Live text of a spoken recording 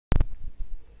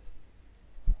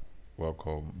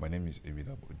Welcome. My name is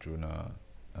Jonah,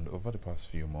 and over the past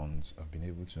few months, I've been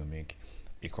able to make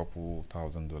a couple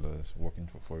 $1,000s working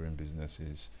for foreign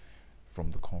businesses from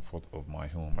the comfort of my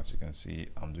home. As you can see,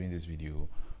 I'm doing this video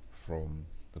from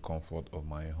the comfort of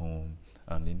my home,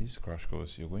 and in this crash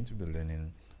course, you're going to be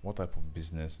learning what type of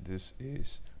business this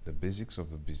is, the basics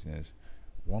of the business,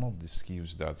 one of the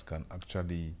skills that can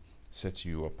actually set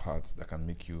you apart, that can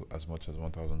make you as much as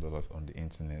 $1,000 on the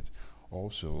internet.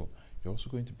 Also, you're also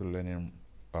going to be learning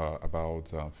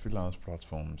about freelance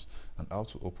platforms and how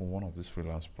to open one of these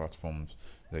freelance platforms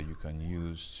that you can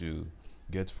use to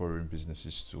get foreign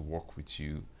businesses to work with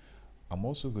you. I'm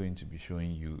also going to be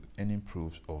showing you any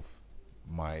proofs of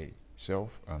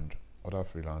myself and other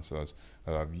freelancers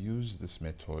that have used this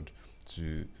method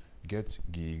to get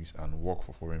gigs and work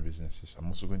for foreign businesses. I'm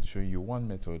also going to show you one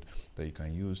method that you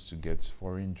can use to get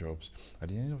foreign jobs. At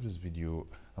the end of this video,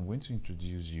 I'm going to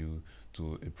introduce you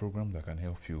to a program that can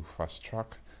help you fast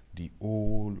track the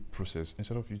whole process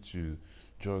instead of you to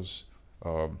just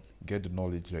get the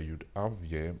knowledge that you'd have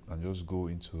here and just go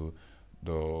into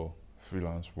the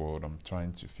freelance world. I'm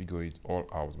trying to figure it all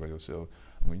out by yourself.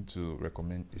 I'm going to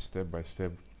recommend a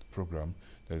step-by-step program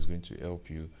that is going to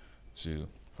help you to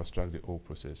fast track the whole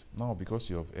process. Now, because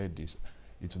you have heard this,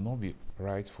 it will not be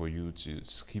right for you to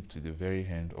skip to the very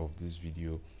end of this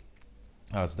video,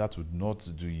 as that would not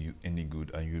do you any good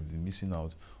and you'll be missing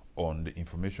out on the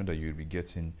information that you'll be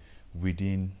getting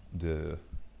within the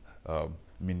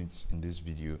minutes in this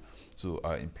video. So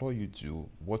I implore you to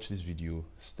watch this video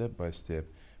step by step,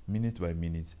 minute by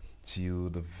minute, till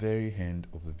the very end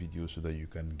of the video, so that you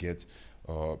can get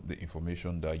the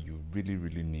information that you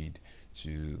really need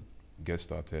to get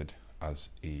started as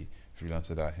a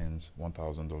freelancer that earns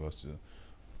 $1,000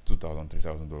 to $2,000,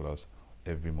 $3,000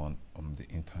 every month on the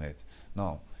internet.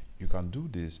 Now, you can do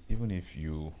this even if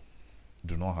you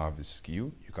do not have a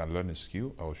skill. You can learn a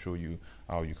skill. I'll show you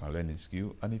how you can learn a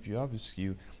skill. And if you have a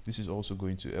skill, this is also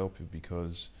going to help you,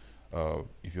 because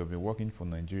if you've been working for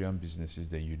Nigerian businesses,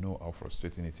 then you know how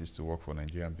frustrating it is to work for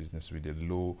Nigerian business with a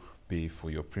low pay for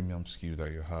your premium skill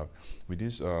that you have. With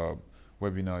this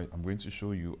webinar, I'm going to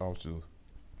show you how to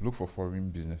look for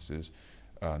foreign businesses,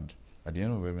 and at the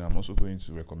end of the webinar, I'm also going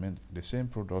to recommend the same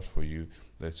product for you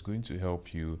that's going to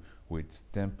help you with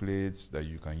templates that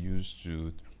you can use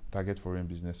to target foreign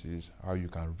businesses, how you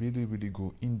can really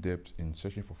go in depth in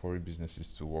searching for foreign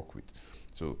businesses to work with.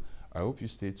 So I hope you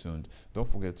stay tuned.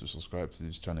 Don't forget to subscribe to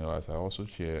this channel, as I also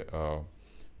share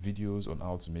videos on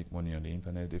how to make money on the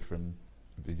internet, different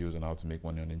videos on how to make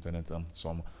money on the internet, and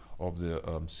some of the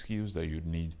skills that you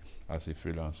need as a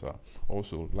freelancer.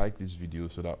 Also, like this video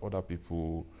so that other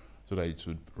people, so that it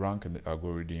would rank in the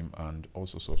algorithm, and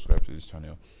also subscribe to this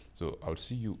channel. So I'll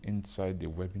see you inside the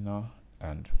webinar,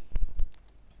 and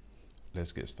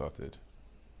let's get started.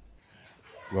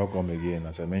 Welcome again.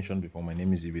 As I mentioned before, my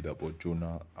name is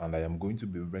Jonah, and I am going to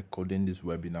be recording this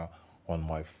webinar on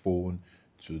my phone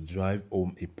to drive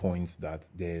home a point that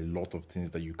there are a lot of things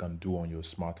that you can do on your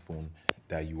smartphone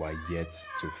that you are yet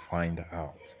to find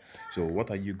out. So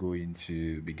what are you going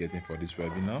to be getting for this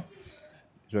webinar?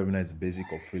 This webinar is the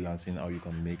basic of freelancing, how you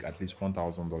can make at least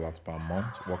 $1,000 per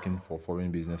month working for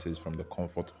foreign businesses from the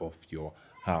comfort of your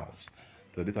house.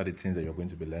 So these are the things that you're going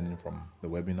to be learning from the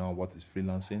webinar. What is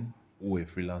freelancing? Who a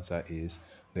freelancer is,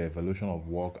 the evolution of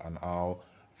work and how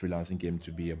freelancing came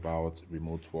to be about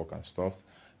remote work and stuff,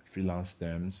 freelance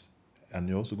terms, and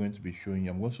I'm also going to be showing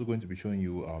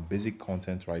you basic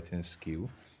content writing skill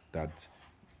that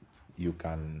you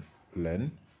can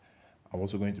learn. I'm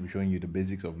also going to be showing you the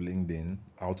basics of LinkedIn,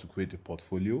 how to create a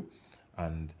portfolio,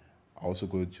 and I'm also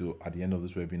going to, at the end of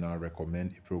this webinar,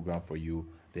 recommend a program for you,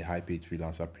 the High Paid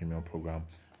Freelancer Premium Program.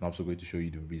 I'm also going to show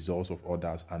you the results of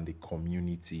others and the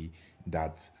community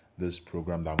that this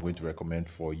program that I'm going to recommend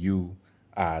for you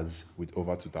has, with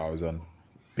over 2,000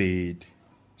 paid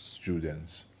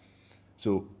students.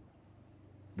 So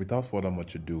without further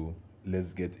much ado,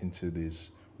 let's get into this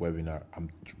webinar.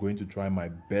 I'm going to try my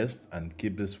best and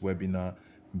keep this webinar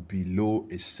below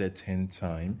a certain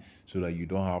time so that you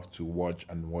don't have to watch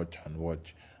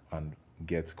and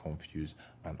get confused.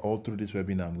 And all through this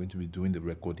webinar, I'm going to be doing the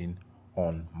recording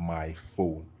on my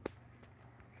phone.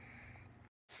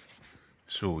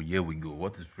 So here we go.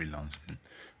 What is freelancing?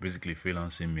 Basically,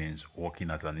 freelancing means working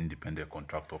as an independent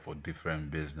contractor for different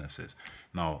businesses.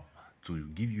 Now, to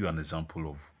give you an example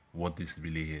of what this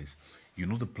really is, you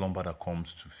know the plumber that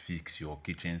comes to fix your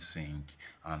kitchen sink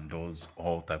and does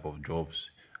all type of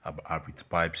jobs with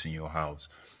pipes in your house.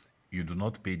 you do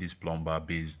not pay this plumber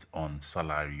based on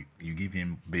salary. You give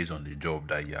him based on the job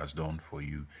that he has done for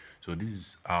you. So this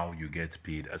is how you get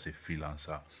paid as a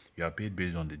freelancer. You are paid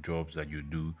based on the jobs that you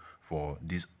do for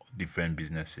these different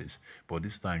businesses. But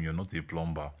this time you're not a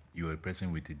plumber, you're a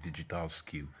person with a digital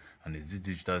skill. And it's this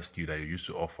digital skill that you use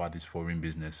to offer these foreign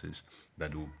businesses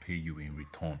that will pay you in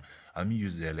return. Let me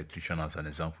use the electrician as an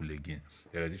example again.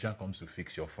 The electrician comes to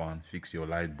fix your fan, fix your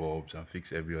light bulbs, and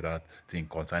fix every other thing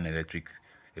concerning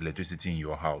electricity in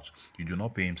your house. You do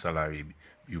not pay him salary.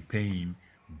 You pay him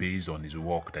based on his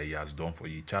work that he has done for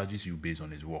you. He charges you based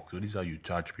on his work. So this is how you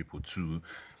charge people too.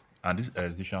 And this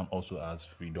electrician also has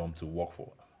freedom to work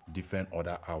for different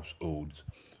other households.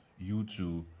 You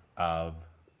to have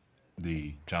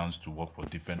the chance to work for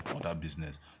different other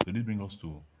business. So this brings us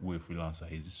to who a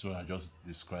freelancer is. So I just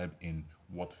described in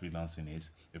what freelancing is.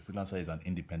 A freelancer is an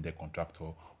independent contractor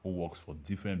who works for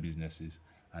different businesses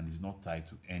and is not tied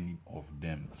to any of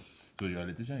them. So your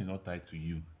electrician is not tied to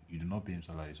you. You do not pay him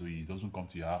salary. So he doesn't come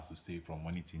to your house to stay from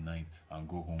morning till night and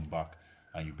go home back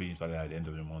and you pay him salary at the end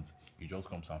of the month. He just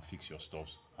comes and fix your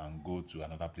stuff and go to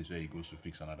another place where he goes to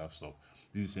fix another stuff.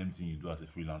 This is the same thing you do as a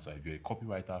freelancer. If you're a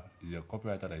copywriter,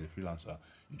 that is a freelancer,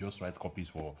 you just write copies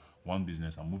for one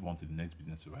business and move on to the next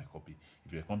business to write copy.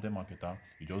 If you're a content marketer,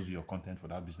 you just do your content for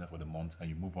that business for the month and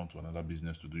you move on to another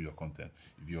business to do your content.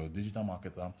 If you're a digital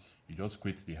marketer, you just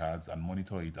create the ads and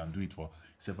monitor it and do it for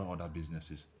several other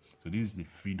businesses. So this is the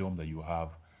freedom that you have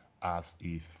as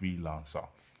a freelancer.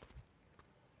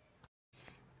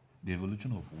 The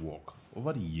evolution of work.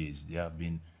 Over the years, there have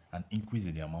been an increase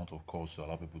in the amount of calls to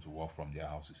allow people to work from their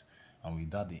houses. And with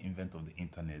that, the invent of the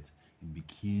internet, it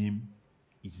became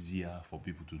easier for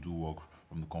people to do work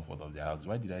from the comfort of their houses.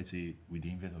 Why did I say with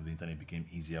the invent of the internet, it became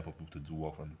easier for people to do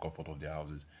work from the comfort of their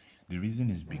houses? The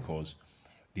reason is because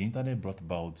the internet brought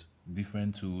about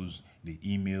different tools, the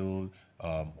email,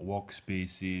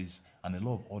 workspaces, and a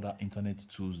lot of other internet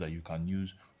tools that you can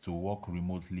use to work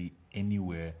remotely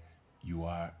anywhere you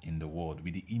are in the world.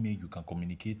 With the email, you can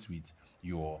communicate with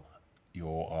your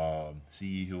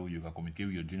CEO, you can communicate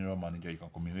with your general manager, you can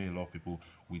communicate with a lot of people.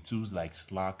 With tools like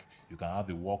Slack, you can have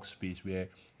a workspace where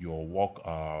your work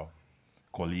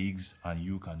colleagues and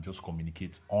you can just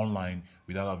communicate online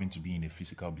without having to be in a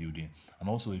physical building. And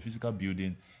also, a physical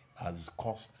building has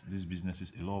cost these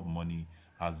businesses a lot of money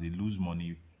as they lose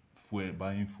money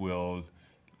buying fuel.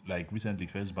 Like recently,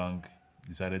 First Bank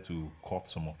decided to cut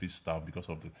some of its staff because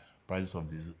of the prices of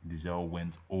diesel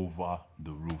went over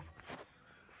the roof.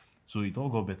 So it all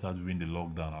got better during the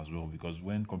lockdown as well, because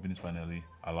when companies finally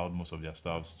allowed most of their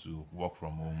staffs to work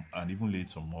from home and even laid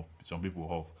some people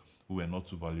off who were not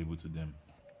too valuable to them.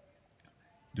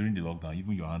 During the lockdown,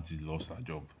 even your auntie lost her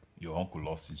job, your uncle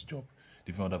lost his job,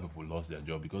 different other people lost their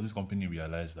job because this company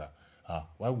realized that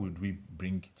why would we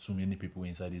bring so many people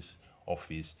inside this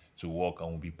office to work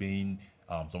and we'll be paying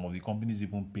some of the companies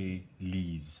even pay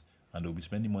lease and they'll be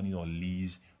spending money on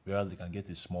lease, whereas they can get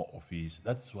a small office.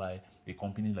 That's why a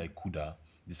company like Kuda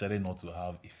decided not to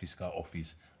have a physical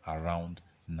office around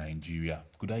Nigeria.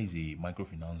 Kuda is a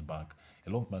microfinance bank. A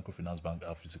lot of microfinance banks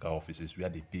have physical offices where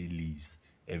they pay lease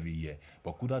every year.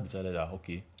 But Kuda decided that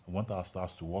okay, we want our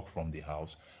staff to work from the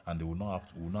house and they will not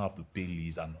have to pay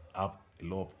lease and have a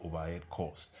lot of overhead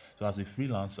costs. So as a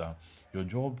freelancer, your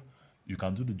job, you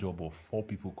can do the job of 4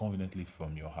 people conveniently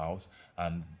from your house,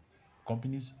 and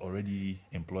companies already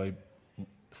employ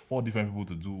 4 different people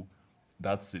to do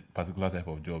that particular type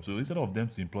of job. So instead of them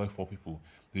to employ 4 people,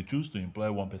 they choose to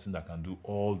employ one person that can do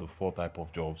all the 4 type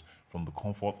of jobs from the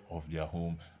comfort of their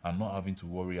home and not having to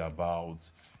worry about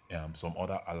some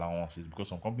other allowances, because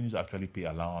some companies actually pay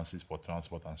allowances for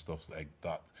transport and stuff like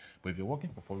that. But if you're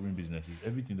working for foreign businesses,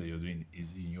 everything that you're doing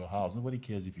is in your house. Nobody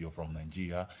cares if you're from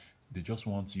Nigeria. They just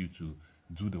want you to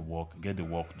do the work, get the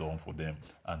work done for them,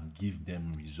 and give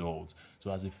them results.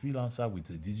 So as a freelancer with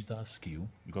a digital skill,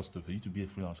 because for you to be a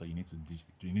freelancer, you need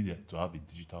to have a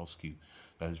digital skill.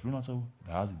 So as a freelancer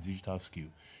that has a digital skill,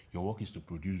 your work is to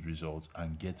produce results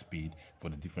and get paid for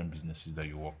the different businesses that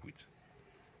you work with.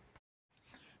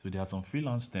 So there are some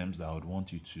freelance terms that I would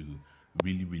want you to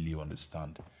really, really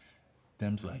understand.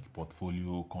 Terms like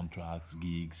portfolio, contracts,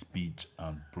 gigs, pitch,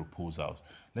 and proposals.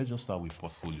 Let's just start with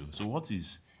portfolio. So what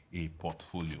is a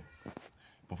portfolio?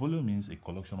 Portfolio means a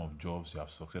collection of jobs you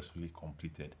have successfully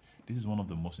completed. This is one of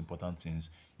the most important things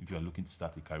if you are looking to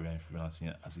start a career in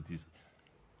freelancing, as it is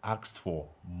asked for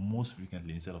most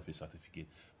frequently instead of a certificate.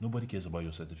 Nobody cares about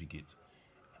your certificate.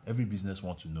 Every business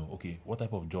wants to know, okay, what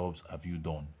type of jobs have you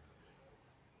done?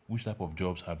 Which type of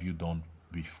jobs have you done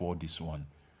before this one?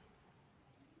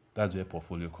 That's where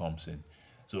portfolio comes in.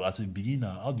 So as a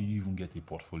beginner, how do you even get a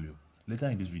portfolio? Later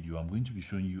in this video, I'm going to be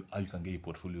showing you how you can get a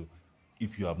portfolio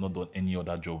if you have not done any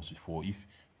other jobs before, if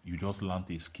you just learned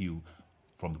a skill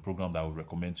from the program that I would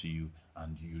recommend to you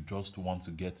and you just want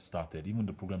to get started, even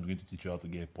the program is going to teach you how to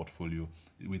get a portfolio.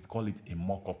 We call it a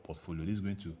mock-up portfolio. This is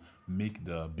going to make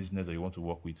the business that you want to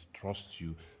work with trust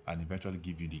you and eventually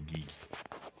give you the gig.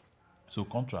 So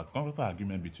contract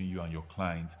agreement between you and your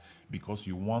client because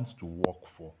you want to work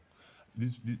for.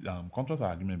 This contract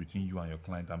agreement between you and your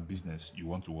client and business you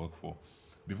want to work for.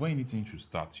 Before anything should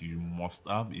start, you must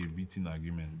have a written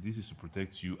agreement. This is to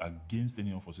protect you against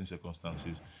any unforeseen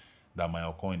circumstances that might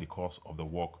occur in the course of the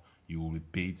work you will be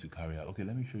paid to carry out. Okay,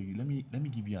 let me show you. Let me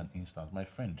give you an instance. My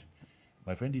friend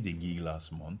did a gig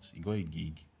last month. He got a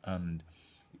gig, and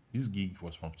this gig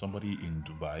was from somebody in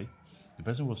Dubai. The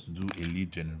person was to do a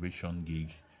lead generation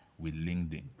gig with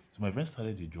LinkedIn. So my friend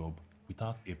started a job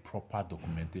without a proper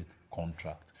documented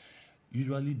contract.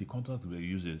 Usually, the contract we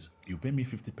use is you pay me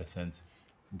 50%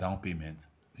 down payment,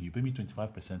 and you pay me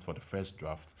 25% for the first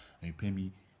draft, and you pay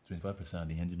me 25% at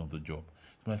the ending of the job.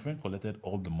 So my friend collected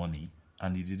all the money,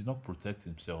 and he did not protect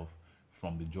himself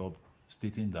from the job,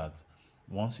 stating that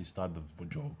once he starts the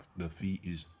job, the fee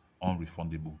is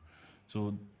unrefundable.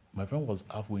 So my friend was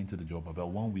halfway into the job, about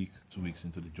 1 week, 2 weeks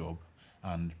into the job,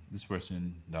 and this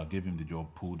person that gave him the job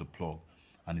pulled the plug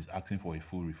and is asking for a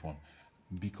full refund.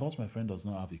 Because my friend does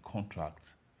not have a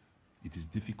contract, it is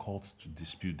difficult to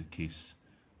dispute the case,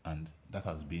 and that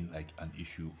has been like an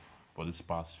issue for this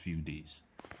past few days.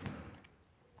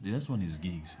 The next one is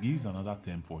gigs. Gigs is another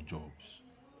term for jobs.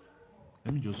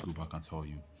 Let me just go back and tell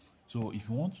you. So if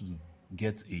you want to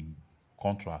get a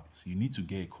contract, you need to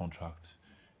get a contract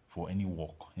for any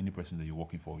work, any person that you're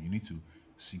working for. You need to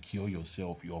secure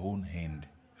yourself, your own hand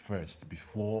first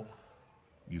before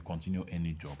you continue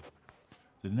any job.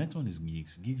 So the next one is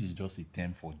gigs. Gigs is just a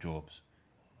term for jobs.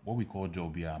 What we call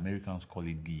job here, Americans call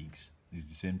it gigs. It's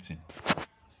the same thing.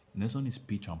 The next one is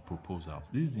pitch and proposals.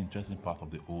 This is the interesting part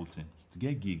of the whole thing. To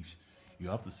get gigs, you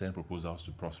have to send proposals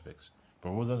to prospects.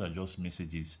 Proposals are just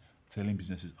messages telling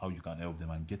businesses how you can help them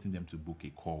and getting them to book a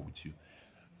call with you.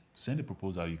 To send a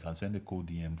proposal, you can send a code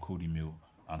DM, code email,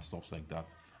 and stuff like that.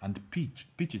 And the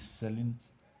pitch is selling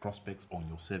prospects on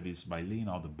your service by laying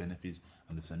out the benefits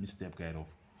and the semi-step guide of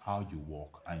how you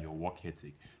work and your work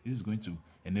ethic. This is going to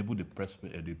enable the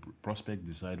prospect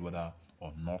decide whether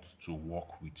or not to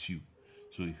work with you.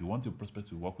 So if you want your prospect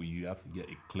to work with you, you have to get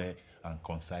a clear and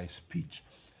concise pitch.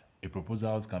 A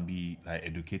proposal can be like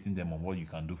educating them on what you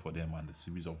can do for them and the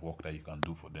series of work that you can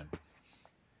do for them.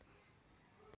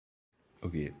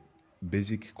 Okay,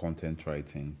 basic content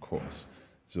writing course.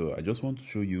 So I just want to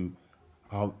show you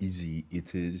how easy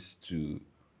it is to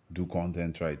do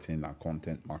content writing and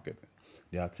content marketing.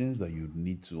 There are things that you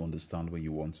need to understand when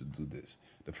you want to do this.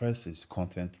 The first is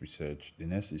content research, the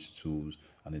next is tools,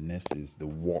 and the next is the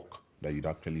work that you'd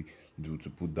actually do to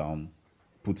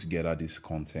put together this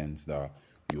content that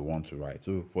you want to write.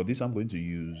 So for this, I'm going to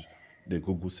use the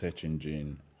Google search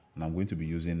engine, and I'm going to be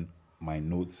using my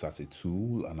notes as a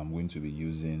tool, and I'm going to be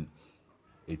using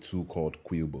a tool called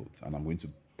Quillbot, and I'm going to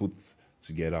put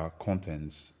together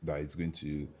contents that is going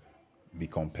to be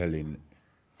compelling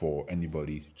for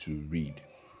anybody to read.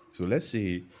 So let's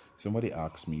say somebody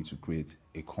asks me to create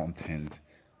a content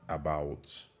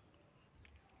about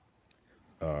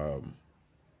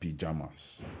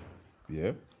pajamas.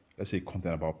 Yeah, let's say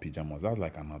content about pajamas. That's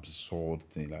like an absurd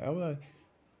thing. Like,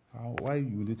 why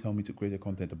would you tell me to create a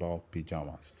content about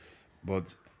pajamas?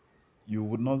 But you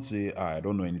would not say, I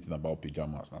don't know anything about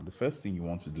pajamas. Now, the first thing you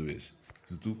want to do is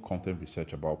to do content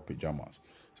research about pajamas.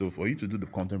 So for you to do the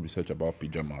content research about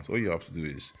pajamas, all you have to do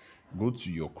is go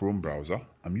to your Chrome browser.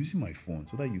 I'm using my phone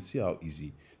so that you see how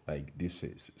easy like this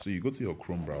is. So you go to your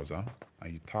Chrome browser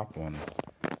and you tap on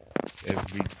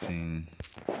everything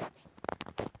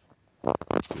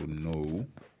to know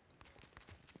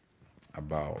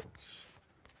about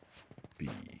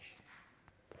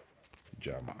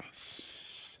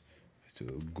pajamas. So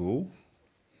go.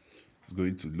 It's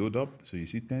going to load up. So you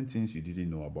see 10 things you didn't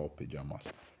know about pajamas.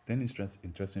 10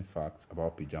 interesting facts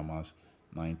about pajamas,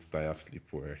 night tired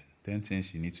sleepwear. 10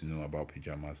 things you need to know about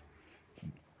pajamas.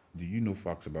 Do you know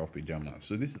facts about pajamas?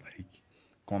 So this is like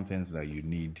contents that you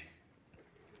need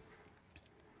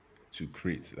to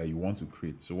create, that you want to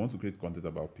create. So want to create content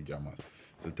about pajamas.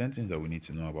 So 10 things that we need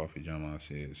to know about pajamas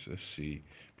is, let's see,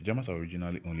 pajamas are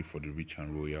originally only for the rich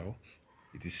and royal.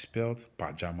 It is spelled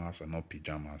pajamas and not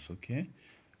pajamas, okay?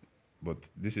 But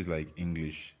this is like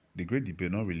English. The great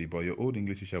debate, not really, but your old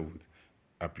English teacher would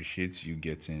appreciate you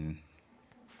getting.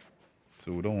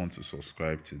 So we don't want to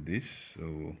subscribe to this,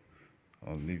 so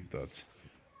I'll leave that.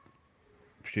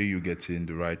 Sure, you getting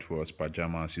the right words,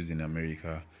 pajamas used in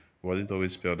America. Was it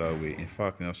always spelled that way? In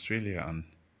fact, in Australia and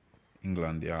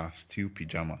England, they are still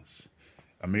pajamas.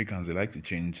 Americans, they like to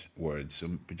change words. So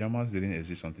pajamas didn't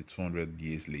exist until 200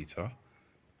 years later.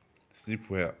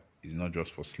 Sleepwear is not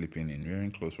just for sleeping in.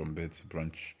 Wearing clothes from bed to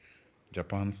brunch.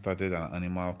 Japan started an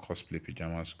animal cosplay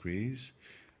pajamas craze.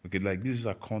 Okay, like these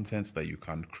are contents that you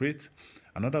can create.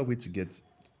 Another way to get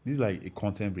this is like a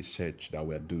content research that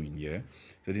we're doing, yeah.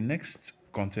 So the next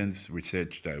content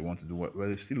research that I want to do,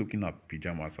 we're still looking at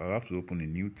pajamas. I'll have to open a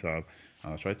new tab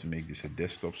and I'll try to make this a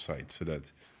desktop site so that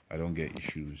I don't get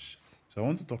issues. So I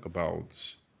want to talk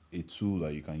about a tool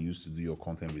that you can use to do your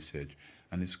content research,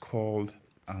 and it's called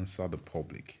Answer the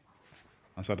Public.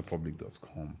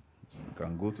 AnswerThePublic.com. So you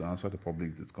can go to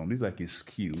AnswerThePublic.com. This is like a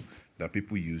skill that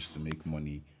people use to make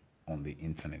money on the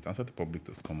internet.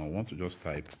 AnswerThePublic.com. I want to just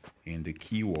type in the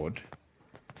keyword,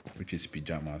 which is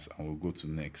pajamas, and we'll go to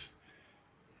next.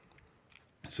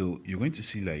 So you're going to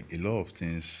see like a lot of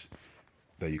things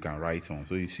that you can write on.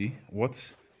 So you see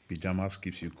what pajamas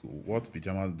keeps you cool, what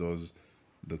pajamas does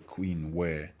the queen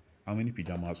wear, how many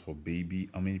pajamas for baby,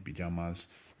 how many pajamas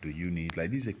do you need.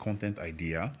 Like this is a content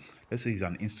idea. Let's say it's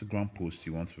an Instagram post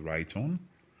you want to write on.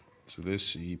 So let's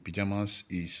see, pajamas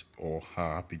is, or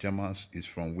her pajamas is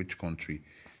from which country?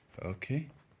 Okay,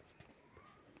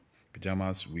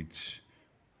 pajamas with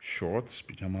shorts,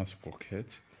 pajamas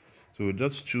pocket. So we'll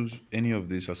just choose any of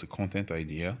this as a content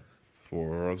idea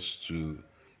for us to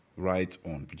write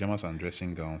on. Pajamas and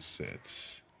dressing gown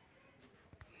sets.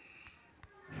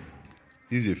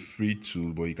 This is a free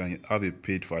tool, but you can have a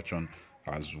paid version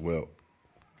as well.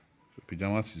 So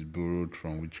pajamas is borrowed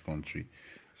from which country?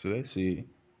 So let's say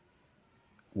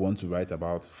we want to write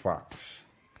about facts.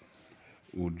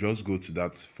 We'll just go to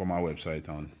that former website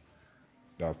and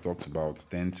that talks about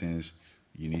 10 things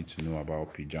you need to know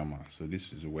about pajamas. So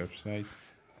this is a website,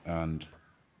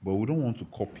 but we don't want to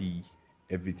copy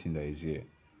everything that is here.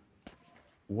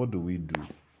 What do we do?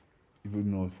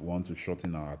 Even if we want to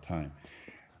shorten our time,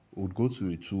 we'll go to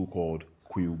a tool called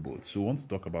Quillbot. So we want to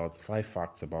talk about 5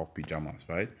 facts about pajamas,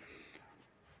 right?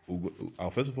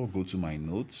 I'll first of all go to my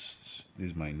notes. This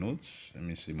is my notes. Let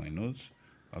me see my notes.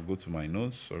 I'll go to my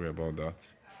notes. Sorry about that.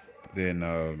 Then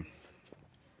I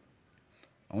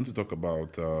want to talk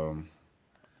about I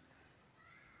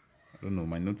don't know,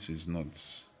 my notes is not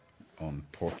on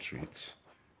portrait.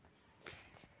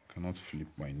 Cannot flip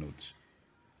my notes.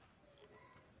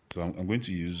 So I'm going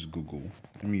to use Google.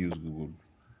 Let me use Google.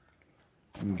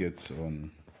 Let me get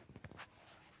on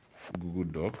Google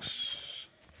Docs.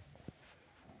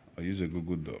 I'll use a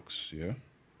Google Docs, yeah?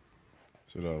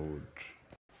 So that would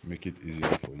make it easier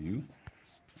for you.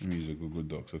 Let me use a Google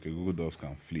Docs. Okay, Google Docs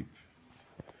can flip.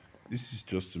 This is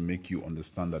just to make you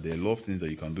understand that there are a lot of things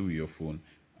that you can do with your phone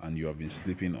and you have been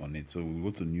sleeping on it. So we go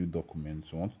to new document.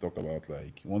 So I want to talk about,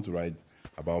 like, you want to write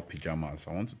about pajamas.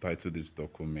 I want to title this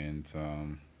document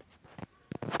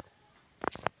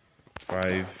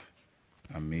 5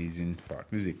 amazing facts.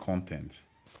 This is a content.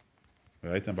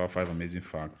 We're writing about 5 amazing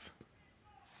facts.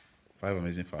 5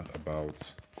 amazing facts about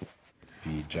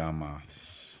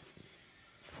pajamas.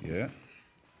 Yeah.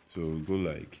 So we go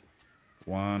like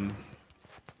 1.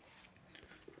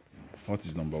 What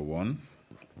is number 1?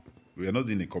 We are not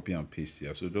doing a copy and paste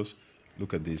here, so just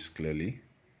look at this clearly.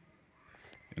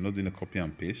 We're not doing a copy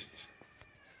and paste.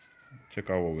 Check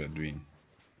out what we're doing.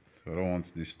 So I don't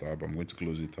want this tab. I'm going to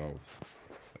close it out,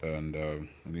 and I'm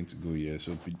going to go here.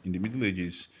 So in the Middle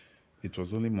Ages, it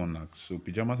was only monarchs. So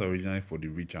pajamas are originally for the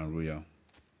rich and royal.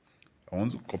 I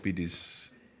want to copy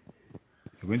this.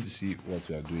 You're going to see what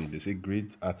we are doing. They say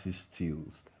great artist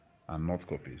steals and not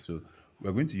copy. So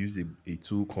we're going to use a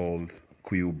tool called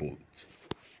Quillbot.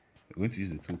 We're going to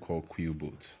use a tool called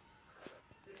Quillbot.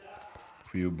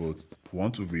 Quillbot. We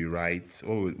want to rewrite.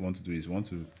 All we want to do is we want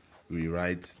to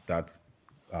rewrite that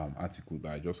article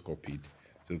that I just copied.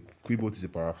 So Quillbot is a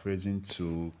paraphrasing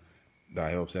tool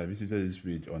that helps. I visited this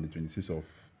page on the 26th of,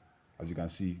 as you can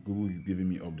see, Google is giving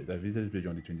me update. I visited this page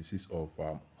on the 26th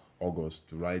of August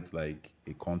to write like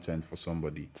a content for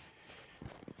somebody.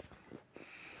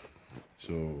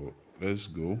 So let's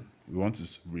go. We want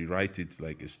to rewrite it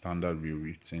like a standard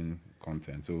rewritten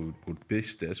content. So we'll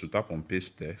paste text. We'll tap on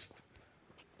paste text.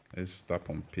 Let's tap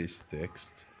on paste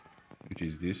text, which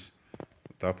is this.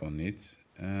 We'll tap on it,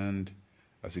 and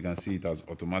as you can see, it has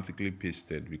automatically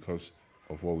pasted because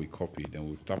of what we copied. Then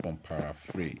we'll tap on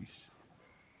paraphrase.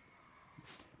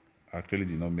 I actually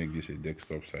did not make this a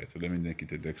desktop site, so let me make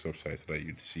it a desktop site so that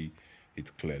you'd see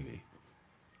it clearly.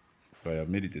 So I have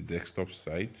made it a desktop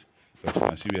site. So as you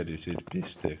can see where they said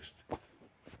paste text.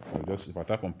 If I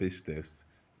tap on paste text,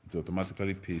 it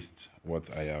automatically pastes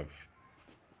what I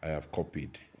have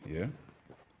copied. Yeah.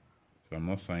 So I'm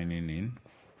not signing in.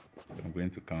 I'm going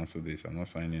to cancel this. I'm not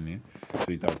signing in.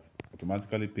 So it have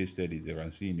automatically pasted it. You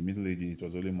can see in the Middle Ages it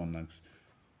was only monarchs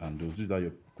and those. These are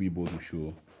your keyboard to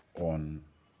show on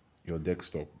your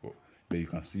desktop, but you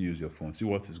can still use your phone. See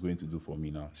what it's going to do for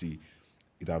me now. See,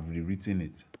 it have rewritten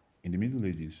it. In the Middle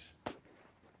Ages,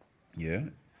 yeah,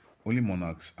 only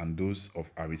monarchs and those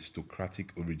of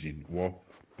aristocratic origin wore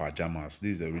pajamas.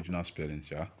 This is the original spelling,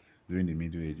 yeah. During the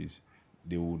Middle Ages,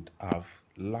 they would have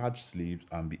large sleeves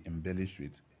and be embellished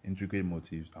with intricate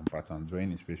motifs and patterns,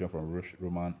 drawing inspiration from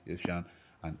Roman, Asian,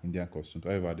 and Indian costumes.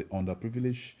 However, the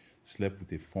underprivileged slept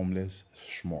with a formless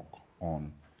smock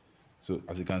on. So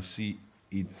as you can see,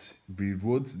 it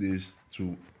rewrote this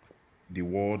to the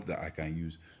word that I can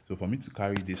use. So for me to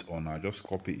carry this on, I just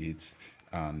copy it,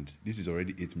 and this is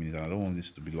already 8 minutes, and I don't want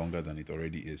this to be longer than it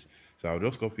already is. So I'll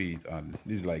just copy it, and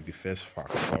this is like the first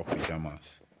fact about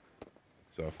pajamas.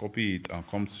 So I'll copy it and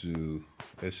come to,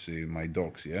 let's say, my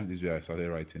docs. Yeah, this is where I started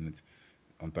writing it.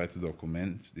 Untitled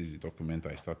document. This is the document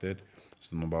I started.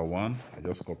 So number one, I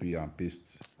just copy and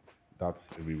paste that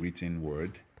rewritten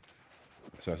word.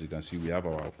 So as you can see, we have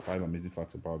our 5 amazing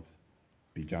facts about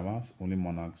pajamas. Only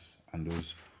monarchs and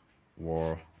those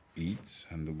wore it.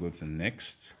 And we'll go to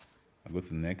next. I go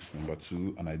to next, number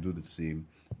two, and I do the same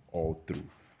all through.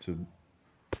 So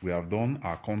we have done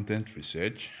our content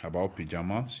research about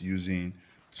pajamas using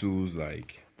tools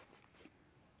like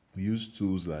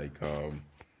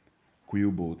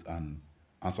Quillbot and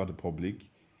Answer the Public,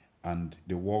 and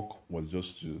the work was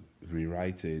just to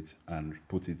rewrite it and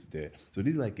put it there. So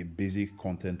this is like a basic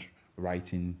content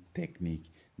writing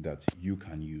technique that you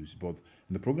can use. But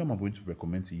in the program I'm going to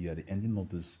recommend to you at the ending of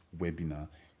this webinar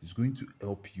is going to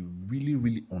help you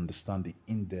really understand the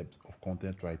in-depth of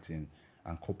content writing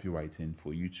and copywriting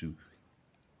for you to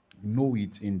know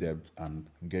it in depth and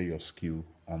get your skill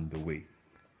on the way.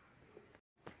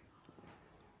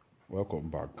 Welcome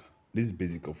back. This is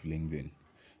basic of LinkedIn.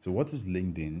 So what is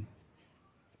LinkedIn?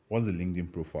 What's the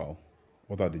LinkedIn profile?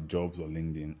 What are the jobs on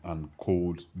LinkedIn? And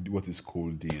what is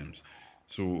cold DMs?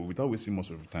 So without wasting much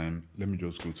of the time, let me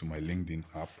just go to my LinkedIn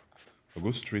app. I'll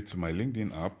go straight to my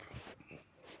LinkedIn app.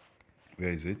 Where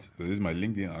is it? So this is my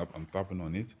LinkedIn app. I'm tapping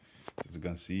on it. As you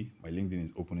can see, my LinkedIn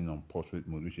is opening on portrait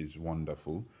mode, which is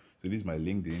wonderful. So this is my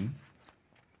LinkedIn.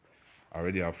 I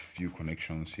already have few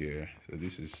connections here. So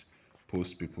this is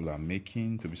posts people are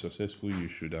making. To be successful, you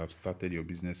should have started your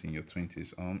business in your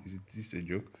 20s. Is this a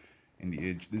joke? In the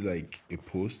age, this is like a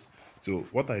post. So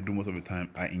what I do most of the time,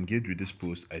 I engage with this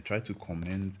post. I try to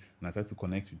comment and I try to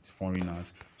connect with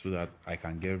foreigners so that I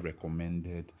can get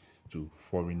recommended to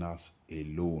foreigners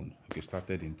alone. Okay,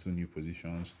 started in 2 new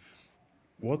positions.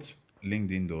 What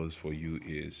LinkedIn does for you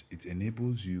is it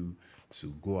enables you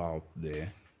to go out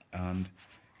there and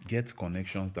get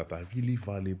connections that are really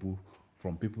valuable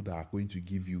from people that are going to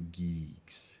give you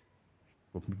gigs.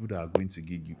 From people that are going to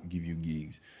give you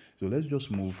gigs. So let's just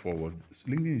move forward.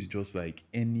 LinkedIn is just like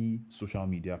any social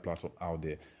media platform out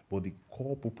there, but the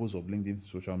core purpose of LinkedIn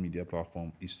social media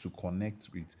platform is to connect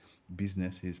with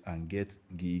businesses and get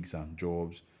gigs and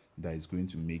jobs that is going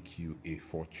to make you a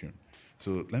fortune.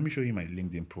 So let me show you my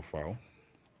LinkedIn profile.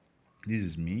 This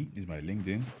is me. This is my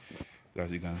LinkedIn.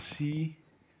 As you can see,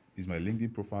 this is my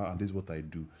LinkedIn profile, and this is what I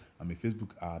do. I'm a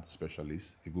Facebook ad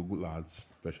specialist, a Google ads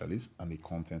specialist, and a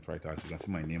content writer. As you can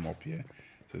see my name up here.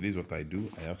 So this is what I do.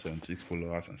 I have 76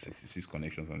 followers and 66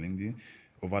 connections on LinkedIn.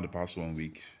 Over the past 1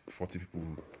 week, 40 people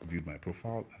viewed my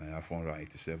profile, and I have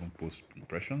 487 post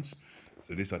impressions.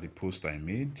 So these are the posts I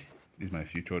made. This is my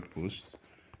featured post.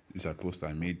 These are posts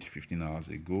I made 15 hours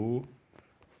ago.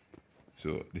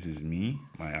 So this is me,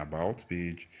 my about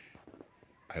page.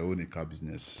 I own a car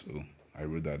business, so I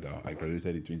wrote that down. I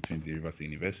graduated in 2020 Rivers State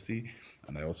University,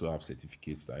 and I also have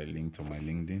certificates that I linked on my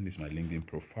LinkedIn. This is my LinkedIn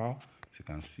profile. As you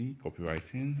can see,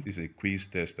 copywriting. This is a quiz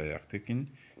test that I have taken,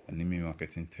 an email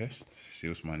marketing test,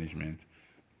 sales management,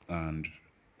 and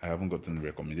I haven't gotten a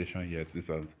recommendation yet. These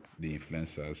are the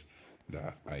influencers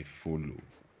that I follow,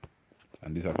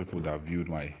 and these are people that have viewed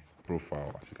my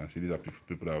profile. As you can see, these are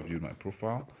people that have viewed my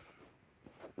profile.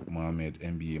 Mohammed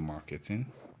MBA Marketing,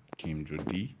 Kim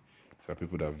Jody. These are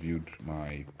people that viewed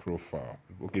my profile.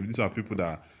 Okay, these are people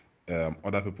that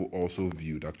other people also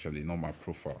viewed, actually, not my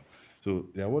profile. So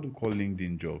they are what we call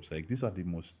LinkedIn jobs. Like this is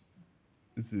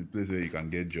the place where you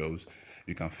can get jobs.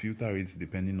 You can filter it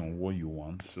depending on what you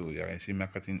want. So yeah, I see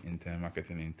marketing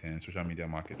intern, social media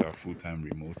marketer, full-time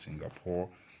remote, Singapore,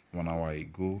 1 hour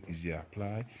ago, easy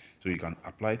apply. So you can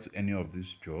apply to any of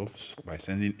these jobs by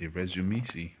sending a resume.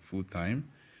 See, full-time,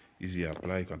 easy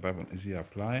apply. You can type on easy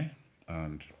apply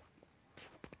and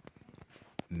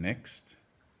next.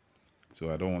 So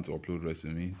I don't want to upload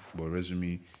resume, but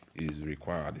resume is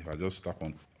required. If I just tap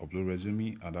on upload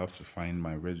resume, I'd have to find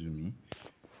my resume.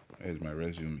 Where's my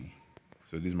resume?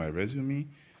 So this is my resume.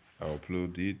 I'll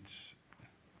upload it.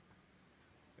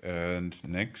 And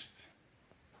next,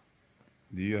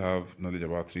 do you have knowledge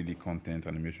about 3D content,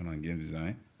 animation, and game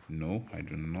design? No, I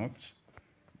do not.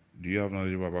 Do you have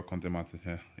knowledge about content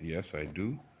marketing? Yes, I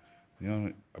do. You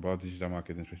know about digital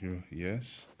marketing?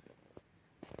 Yes.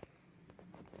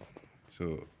 So,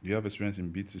 do you have experience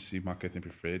in B2C marketing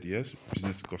preferred? Yes.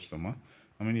 Business to customer.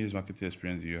 How many years marketing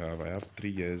experience do you have? I have 3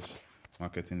 years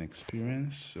marketing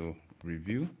experience. So,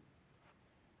 review.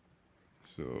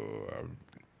 So, I've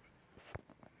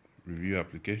review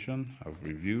application, I've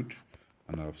reviewed,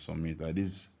 and I've submitted. Like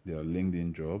this, they are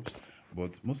LinkedIn jobs,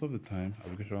 but most of the time,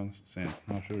 applications send.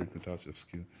 Now, show recruiters your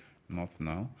skill. Not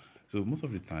now. So, most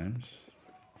of the times,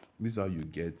 this is how you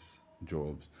get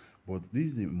jobs. But this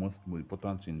is the most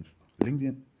important thing.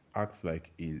 LinkedIn acts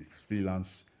like a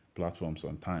freelance platform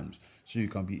sometimes, so you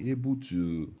can be able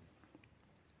to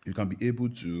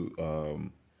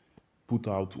put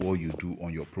out what you do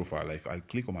on your profile. Like if I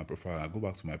click on my profile and I go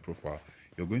back to my profile,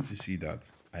 you're going to see that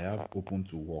I have open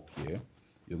to work here.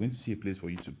 You're going to see a place for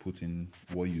you to put in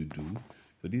what you do.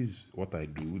 So this is what I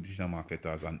do, digital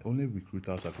marketers, and only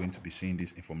recruiters are going to be seeing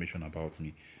this information about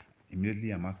me. Immediately,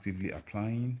 I'm actively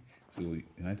applying. So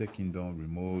United Kingdom,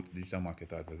 remote, digital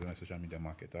marketer, advertising, social media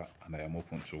marketer, and I am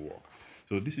open to work.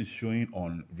 So this is showing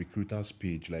on recruiters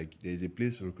page. Like there's a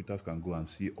place where recruiters can go and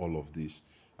see all of this,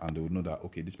 and they will know that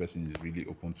okay, this person is really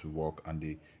open to work, and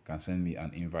they can send me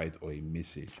an invite or a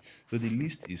message. So the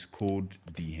list is cold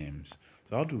DMs.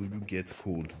 So how do you get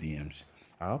cold DMs?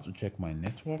 I have to check my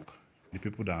network, the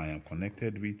people that I am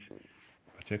connected with.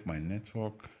 I check my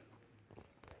network,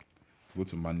 go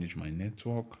to manage my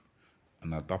network,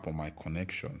 and I tap on my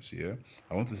connections here.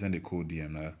 I want to send a cold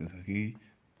DM. Now I can say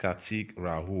Katik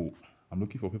Rahul. I'm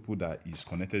looking for people that is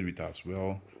connected with as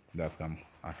well that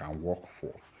I can work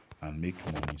for and make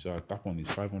money. So I tap on these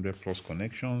 500 plus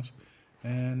connections,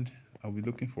 and I'll be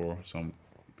looking for some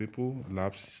people,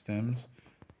 lab systems,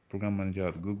 program manager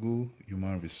at Google,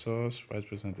 human resource, vice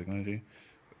president technology.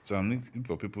 So I'm looking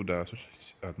for people that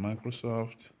are at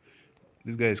Microsoft.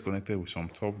 This guy is connected with some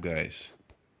top guys.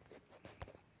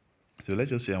 So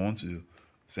let's just say I want to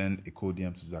send a code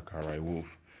DM to Zachary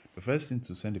Wolf. The first thing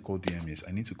to send a code DM is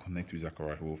I need to connect with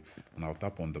Zachary Wolf, and I'll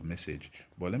tap on the message.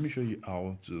 But let me show you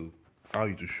how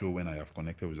you to show when I have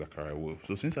connected with Zachary Wolf.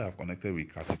 So since I have connected with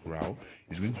Kartik Rao,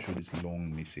 it's going to show this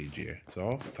long message here.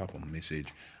 So I'll tap on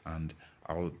message, and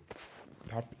I would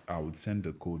send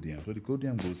the code DM. So the code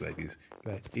DM goes like this,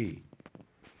 like, hey,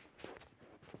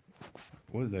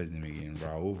 what is that name again?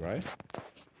 Rao, right?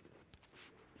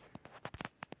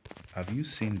 Have you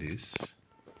seen this?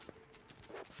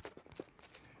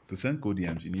 To send code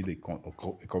DMs, you need a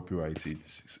copyrighted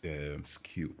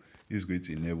skill. This is going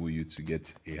to enable you to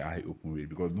get a high open rate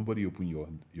because nobody open your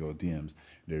DMs.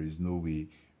 There is no way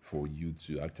for you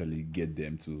to actually get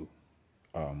them to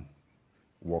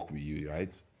work with you,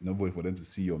 right? Nobody for them to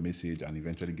see your message and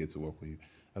eventually get to work with you.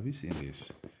 Have you seen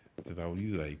this? That I will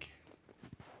use like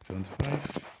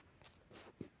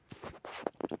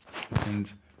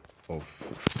 75% of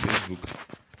Facebook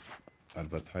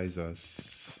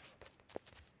advertisers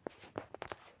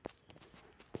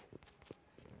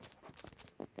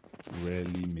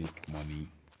rarely make money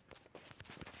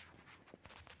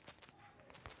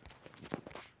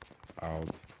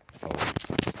out of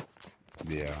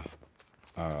their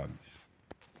ads.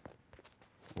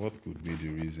 What could be the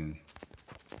reason?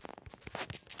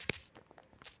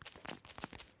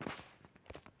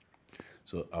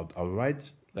 So I'll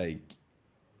write like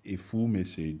a full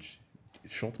message, a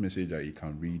short message that you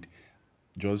can read,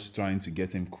 just trying to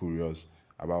get him curious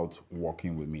about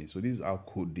working with me. So this is how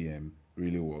code DM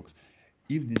really works.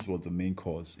 If this was the main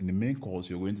course, in the main course,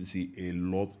 you're going to see a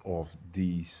lot of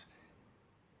these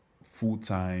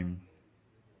full-time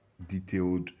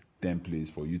detailed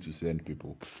templates for you to send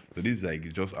people. So this is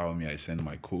like just how I send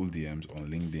my cold DMs on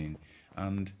LinkedIn.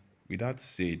 And with that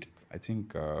said, I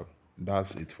think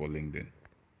that's it for LinkedIn.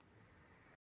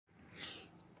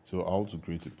 So how to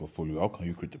create a portfolio? How can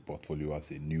you create a portfolio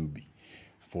as a newbie?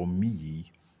 For me,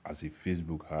 as a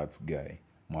Facebook ads guy,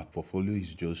 my portfolio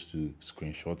is just to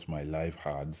screenshot my live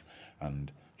ads and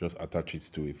just attach it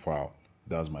to a file.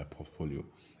 That's my portfolio.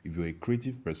 If you're a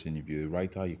creative person, if you're a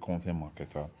writer, a content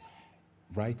marketer,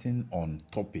 writing on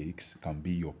topics can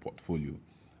be your portfolio.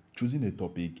 Choosing a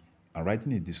topic and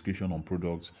writing a description on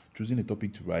products, choosing a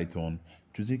topic to write on,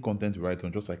 choosing content to write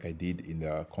on, just like I did in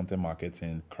the content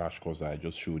marketing crash course that I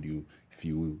just showed you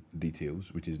few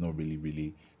details, which is not really,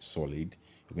 really solid.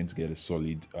 You're going to get a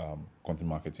solid content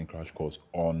marketing crash course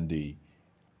on the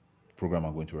program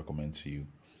I'm going to recommend to you.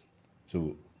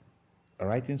 So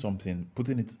writing something,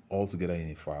 putting it all together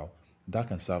in a file, that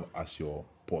can serve as your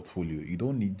portfolio. You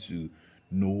don't need to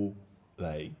know,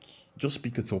 like, just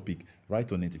pick a topic,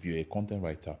 write on it. If you're a content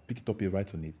writer, pick a topic,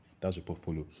 write on it. That's your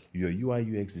portfolio. If you're a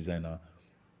UI UX designer,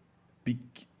 pick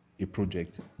a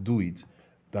project, do it.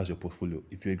 That's your portfolio.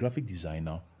 If you're a graphic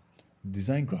designer,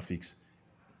 design graphics,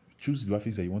 choose the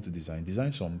graphics that you want to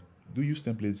design some, do use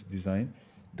templates, design.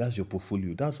 That's your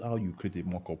portfolio. That's how you create a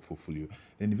mock-up portfolio.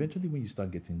 Then eventually when you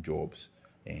start getting jobs,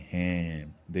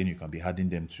 then you can be adding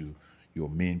them to your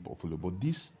main portfolio. But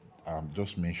this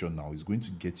just mentioned now is going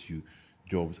to get you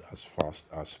jobs as fast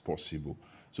as possible.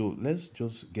 So let's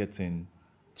just get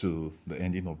into the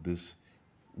ending of this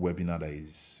webinar that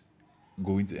is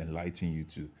going to enlighten you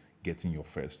to getting your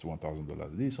first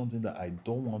 $1,000. This is something that I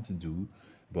don't want to do,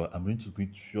 but I'm going to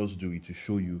just do it to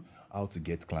show you how to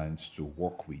get clients to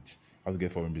work with, how to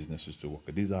get foreign businesses to work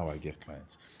with. This is how I get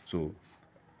clients. So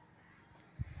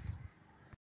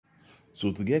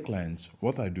to get clients,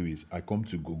 what I do is I come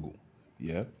to Google.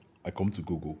 Yeah, I come to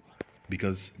Google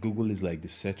because Google is like the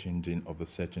search engine of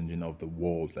the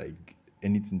world. Like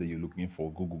anything that you're looking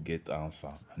for, Google get the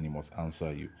answer and it must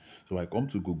answer you. So I come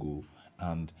to Google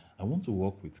and I want to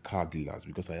work with car dealers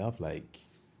because I have like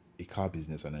a car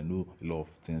business and I know a lot of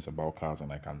things about cars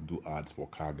and I can do ads for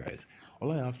car guys.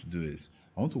 All I have to do is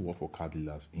I want to work for car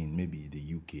dealers in maybe the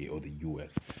UK or the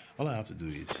US. All I have to do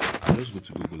is I just go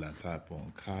to Google and type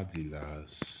on car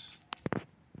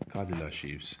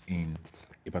dealerships in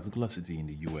a particular city in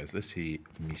the US. Let's say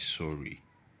Missouri.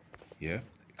 Yeah,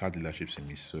 car dealerships in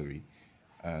Missouri,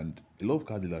 and a lot of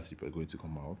car dealerships are going to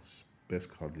come out. Best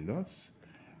car dealers.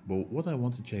 But what I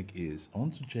want to check is I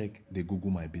want to check their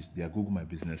Google My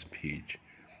Business page.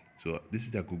 So this is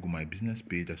their Google My Business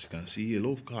page. As you can see, a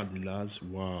lot of car dealers.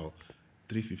 Wow,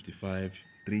 355,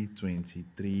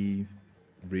 323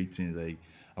 ratings. Like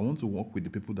I want to work with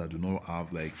the people that do not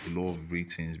have like a lot of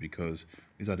ratings because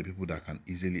these are the people that can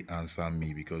easily answer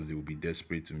me because they will be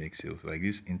desperate to make sales. Like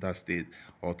this Interstate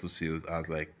Auto Sales has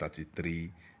like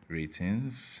 33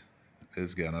 ratings.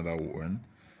 Let's get another one.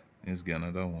 Let's get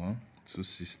another one.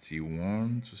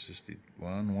 261,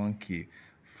 261, 1K,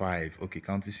 5. Okay,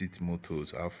 County City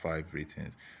Motors have 5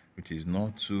 ratings, which is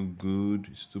not too good.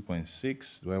 It's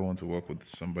 2.6. Do I want to work with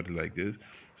somebody like this?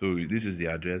 So this is the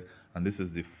address and this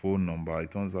is the phone number.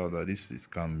 It turns out that this business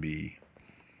can be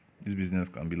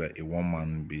like a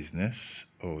one-man business.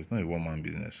 Oh, it's not a one-man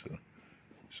business.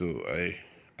 So I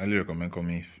highly recommend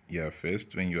coming here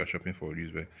first when you are shopping for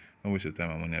used vehicle. Don't waste your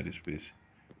time and money at this place.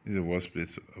 This is the worst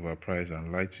place to overprice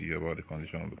and lie to you about the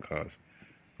condition of the cars.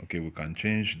 Okay, we can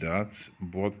change that.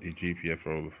 Bought a JPF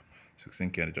of 16K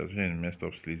and the transaction messed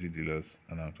up sleazy dealers,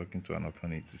 and I'm talking to an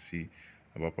attorney to see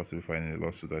about possibly filing a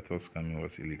lawsuit. I thought scamming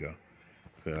was illegal.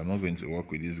 Okay, I'm not going to work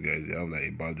with these guys. They have like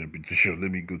a bad reputation. Let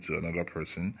me go to another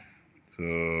person. So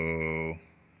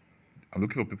I'm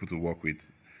looking for people to work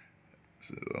with.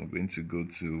 So I'm going to go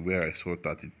to where I saw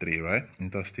 33, right?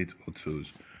 Interstate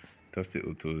Autos. Interstate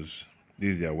Autos.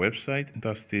 This is their website,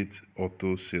 Interstate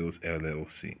Auto Sales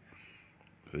LLC.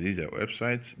 So this is their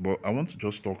website. But I want to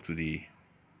just talk to they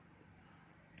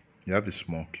have a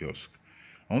small kiosk.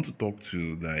 I want to talk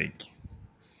to like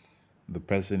the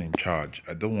person in charge.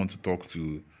 I don't want to talk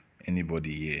to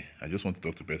anybody here. I just want to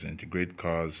talk to the person. Integrate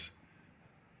cars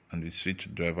and the switch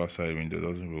driver side window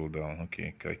doesn't roll down.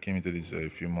 Okay, I came into this a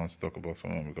few months to talk about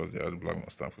someone because they had black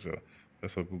Mustang for sale.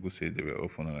 That's what Google said they were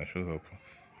open and I showed up.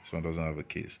 This one doesn't have a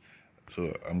case.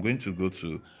 So I'm going to go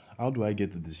to how do I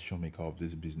get the decision maker of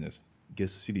this business?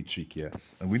 Guess see the trick here.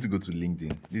 I'm going to go to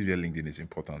LinkedIn. This is where LinkedIn is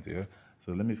important here.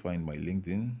 So let me find my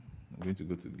LinkedIn. I'm going to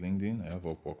go to LinkedIn. I have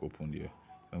Upwork open here.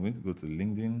 I'm going to go to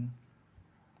LinkedIn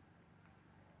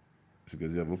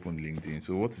because you have opened LinkedIn.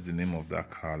 So what is the name of that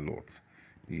car lot?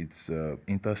 It's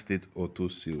Interstate Auto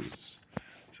Sales.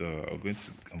 So I'm going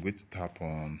to tap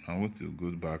on. I'm going to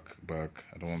go back.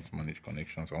 I don't want to manage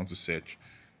connections. I want to search.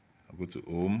 I'll go to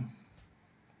home.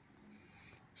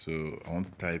 So I want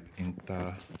to type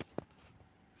Interstate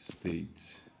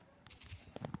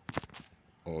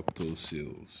Auto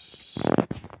Sales.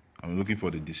 I'm looking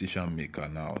for the decision maker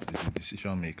now. It's the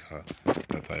decision maker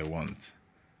that I want.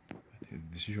 The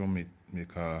decision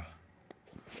maker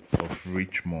of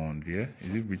Richmond. Yeah,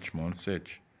 is it Richmond?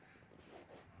 Search.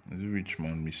 Is it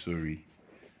Richmond, Missouri?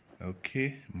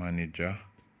 Okay, manager.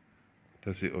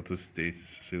 That's the Auto State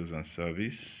Sales and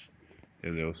Service.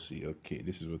 LLC. Okay,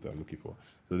 this is what I'm looking for.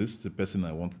 So this is the person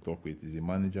I want to talk with. Is a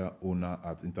manager owner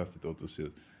at Interstate Auto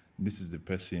Sales. This is the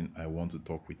person I want to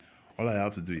talk with. All I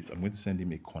have to do is I'm going to send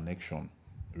him a connection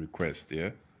request.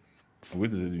 Yeah, I'm going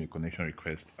to send him a connection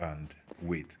request and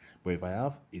wait. But if I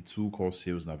have a tool called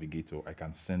Sales Navigator, I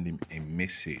can send him a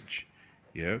message.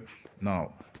 Yeah.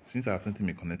 Now, since I have sent him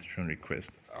a connection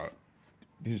request,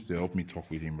 this is to help me talk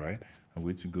with him, right? I'm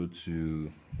going to go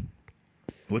to,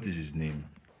 what is his name?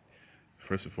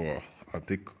 First of all, I'll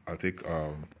take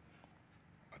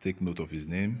note of his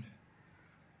name.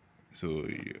 So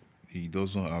he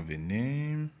doesn't have a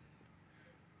name.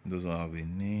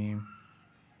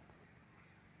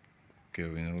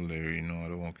 Kevin O'Leary. No, I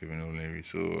don't want Kevin O'Leary.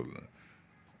 So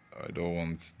I don't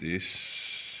want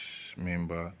this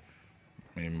member.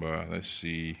 Let's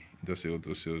see. Just say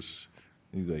auto sales.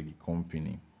 This is like a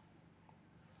company.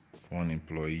 One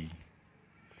employee.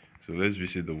 So let's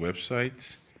visit the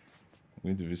website. I'm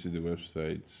going to visit the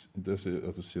website. Just say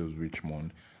auto sales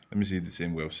Richmond. Let me see the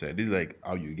same website. This is like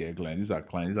how you get clients. These are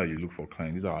clients. This is how you look for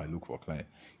clients. This is how I look for clients.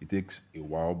 It takes a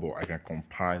while, but I can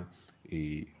compile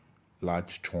a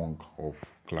large chunk of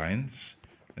clients.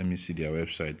 Let me see their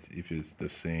website if it's the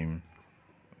same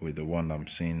with the one I'm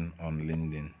seeing on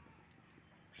LinkedIn.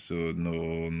 So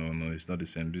no, it's not the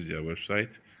same. This is their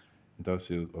website.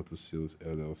 Intersales Auto Sales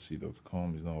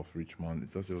LLC.com. It's not of Richmond.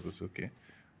 Intersales Auto Sales.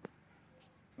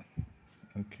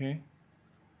 Okay.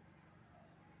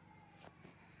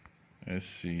 Let's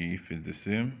see if it's the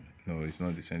same. No, it's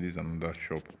not the same. This is another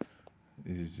shop.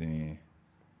 This is in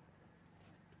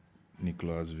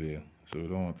Nicholasville. So we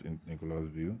don't want in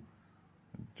Nicholasville.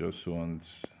 Just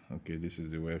want, okay, this is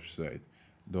the website.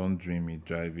 Don't dream it,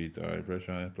 drive it. Alright,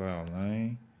 pressure apply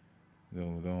online. We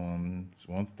don't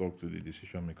want to talk to the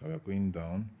decision maker. We are going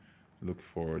down. Look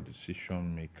for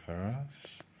decision makers.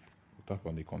 Tap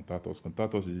on the contact us.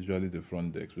 Contact us is usually the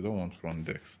front desk. We don't want front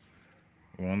desk.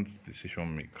 We want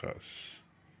decision makers.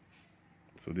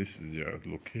 So this is their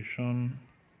location.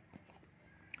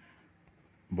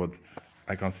 But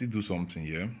I can still do something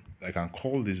here. I can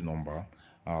call this number.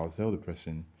 I'll tell the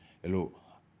person, hello,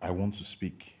 I want to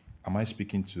speak. Am I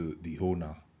speaking to the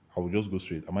owner? I will just go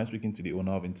straight. Am I speaking to the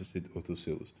owner of Interstate Auto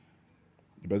Sales?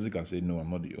 The person can say, no, I'm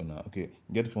not the owner. Okay,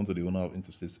 get the phone to the owner of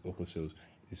Interstate Auto Sales.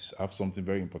 I have something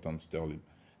very important to tell him.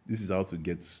 This is how to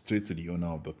get straight to the owner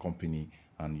of the company,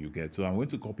 and you get. So I'm going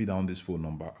to copy down this phone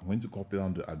number. I'm going to copy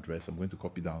down the address. I'm going to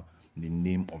copy down the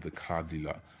name of the car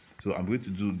dealer. So I'm going to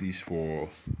do this for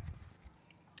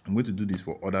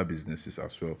other businesses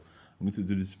as well. I'm going to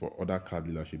do this for other car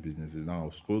dealership businesses. Now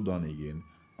I'll scroll down again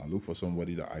and look for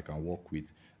somebody that I can work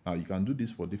with. Now you can do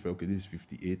this for different. Okay, this is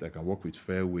 58. I can work with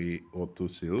Fairway Auto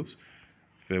Sales.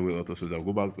 I'll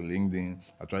go back to LinkedIn.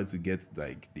 I try to get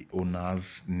like the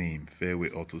owner's name, Fairway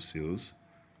Auto Sales.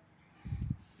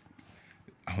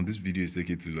 And this video is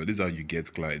taking too long. This is how you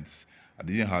get clients. I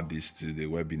didn't add this to the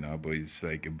webinar, but it's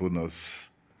like a bonus.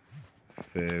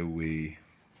 Fairway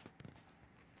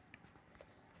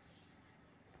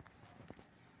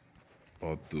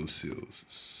Auto Sales.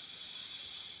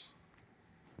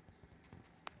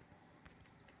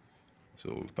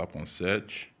 So tap on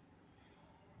search.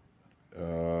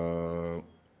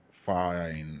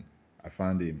 Fine. I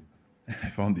found him. I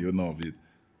found the owner of it.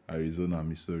 Arizona,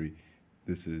 Missouri.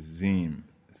 This is him.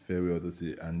 Fairway Auto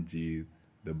Sales, Angie,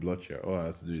 the blotcher. All I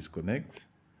have to do is connect.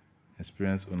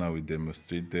 Experienced owner with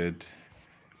demonstrated.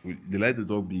 They like to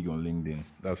talk big on LinkedIn.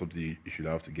 That's something you should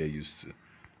have to get used to.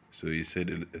 So he said,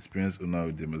 experienced owner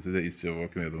with demonstrated history of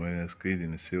working with automotive skills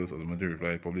in sales, automotive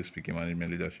reply, public speaking,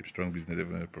 management, leadership, strong business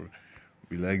development.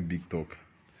 We like big talk.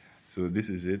 So this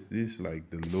is it. This is like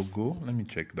the logo. Let me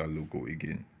check that logo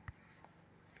again.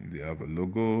 If they have a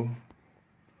logo.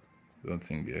 I don't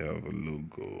think they have a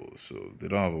logo. So they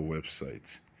don't have a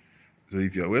website. So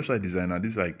if you're a website designer,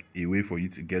 this is like a way for you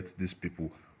to get these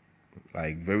people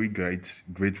like very great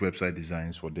website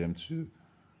designs for them to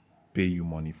pay you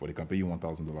money for. They can pay you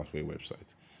 $1,000 for a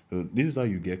website. So this is how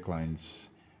you get clients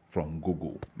from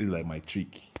Google. This is like my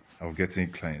trick of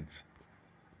getting clients.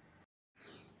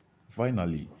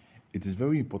 Finally, it is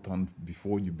very important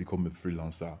before you become a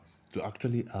freelancer to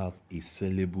actually have a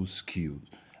sellable skill.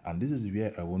 And this is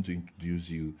where I want to introduce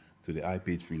you to the I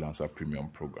Paid Freelancer Premium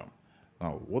Program.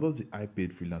 Now, what does the I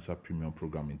Paid Freelancer Premium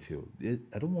Program entail?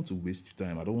 I don't want to waste your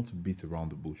time. I don't want to beat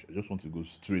around the bush. I just want to go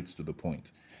straight to the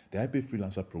point. The I Paid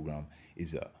Freelancer Program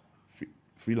is a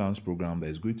freelance program that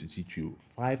is going to teach you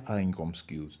 5 high income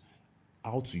skills,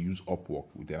 how to use Upwork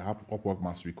with the Upwork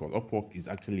Mastery Course. Upwork is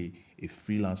actually a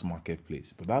freelance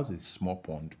marketplace, but that's a small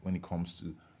pond when it comes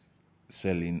to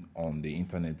selling on the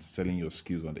internet, selling your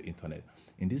skills on the internet.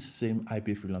 In this same I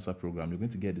Pay Freelancer program, you're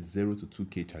going to get the 0 to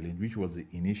 2K challenge, which was the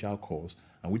initial course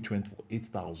and which went for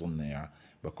 8,000 naira.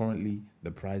 But currently,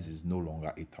 the price is no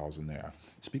longer 8,000 naira.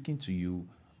 Speaking to you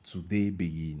today,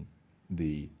 being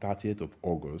the 30th of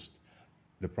August,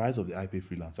 the price of the I Pay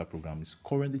Freelancer program is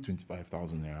currently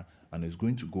 25,000 naira and is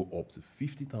going to go up to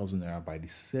 50,000 naira by the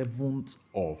 7th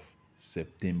of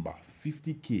September.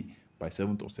 50K by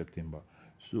 7th of September.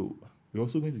 So we're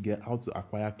also going to get how to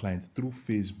acquire clients through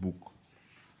Facebook.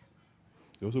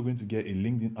 You're also going to get a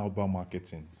LinkedIn outbound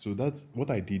marketing. So that's what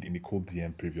I did in the cold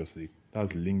DM previously.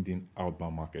 That's LinkedIn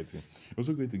outbound marketing. You're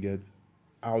also going to get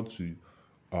how to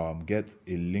get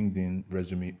a LinkedIn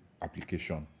resume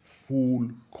application, full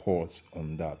course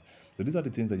on that. So these are the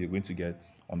things that you're going to get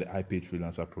on the iPaid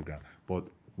Freelancer program. But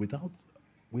without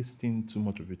wasting too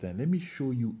much of your time, let me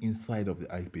show you inside of the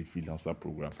iPaid Freelancer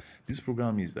program. This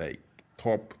program is like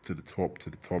top to the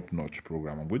top notch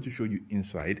program. I'm going to show you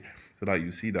inside so that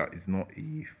you see that it's not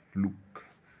a fluke.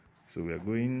 So we are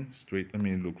going straight. Let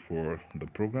me look for the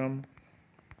program.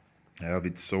 I have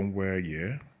it somewhere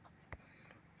here.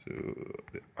 So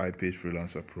the iPaid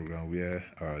Freelancer program, where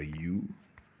are you?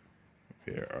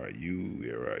 Where are you?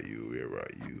 Where are you? Where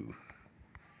are you?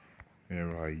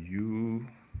 Where are you?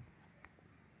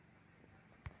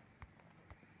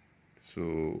 So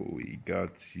we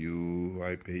got you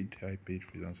iPaid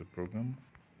Freelancer program.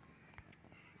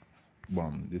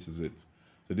 Boom, this is it.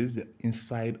 So this is the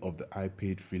inside of the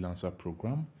iPaid Freelancer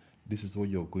program. This is what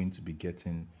you're going to be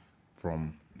getting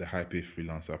from the iPaid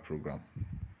Freelancer program.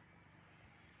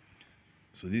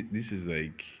 So this is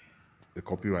like the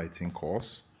copywriting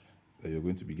course that you're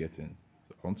going to be getting.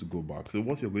 So I want to go back. So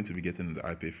what you're going to be getting in the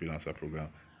iPay Freelancer program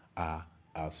are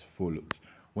as follows.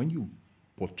 When you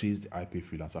purchase the iPay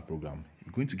Freelancer program,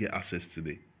 you're going to get access to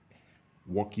the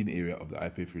working area of the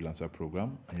iPay Freelancer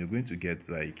program, and you're going to get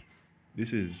like,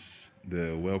 this is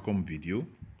the welcome video.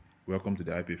 Welcome to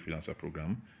the iPay Freelancer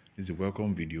program. This is a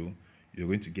welcome video. You're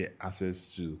going to get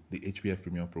access to the HPF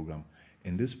Premium program.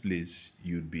 In this place,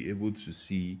 you'd be able to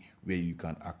see where you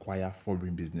can acquire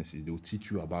foreign businesses. They'll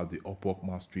teach you about the Upwork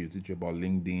mastery, they'll teach you about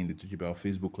LinkedIn, they'll teach you about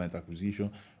Facebook client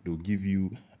acquisition. They'll give you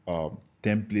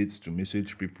templates to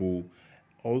message people.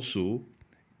 Also,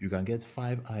 you can get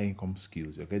 5 high income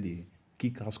skills. You get the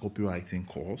kick-ass copywriting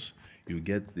course. You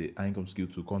get the high income skill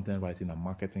to content writing and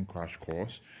marketing crash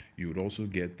course. You would also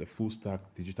get the full stack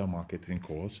digital marketing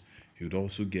course. You'd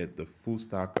also get the full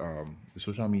stack the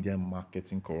social media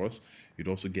marketing course. You'd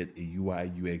also get a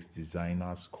UI UX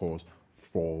designers course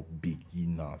for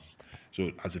beginners.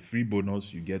 So as a free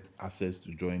bonus, you get access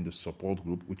to join the support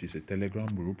group, which is a Telegram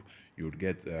group. You would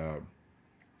get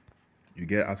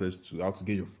access to how to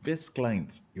get your first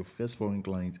client, your first foreign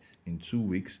client in 2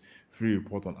 weeks. Free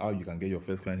report on how you can get your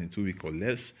first client in 2 weeks or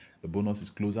less. The bonus is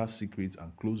closer secrets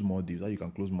and close more deals. How you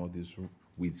can close more deals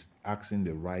with asking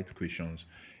the right questions.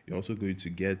 You're also going to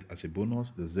get as a bonus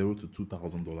the $0 to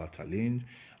 $2,000 challenge.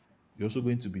 You're also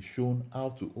going to be shown how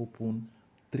to open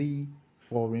 3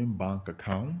 foreign bank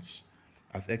accounts.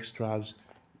 As extras,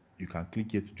 you can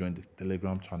click here to join the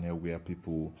Telegram channel where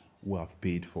people who have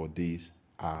paid for this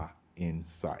are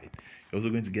inside. You're also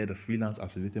going to get a freelance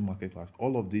accelerated market class.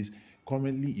 All of this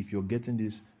currently, if you're getting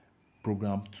this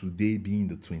program today being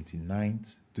the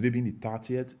 29th, today being the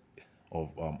 30th of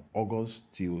August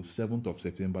till 7th of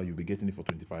September, you'll be getting it for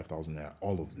 25,000 naira.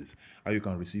 All of this. How you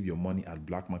can receive your money at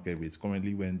black market rates.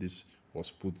 Currently, when this was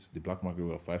put, the black market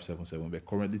rate of 577, but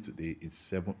currently today it's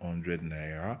 700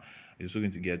 naira. You're also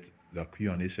going to get the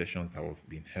Q&A sessions that have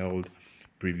been held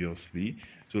previously.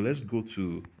 So let's go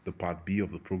to the part B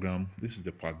of the program. This is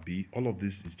the part B. All of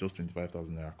this is just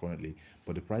 25,000 naira currently,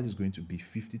 but the price is going to be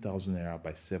 50,000 naira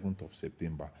by 7th of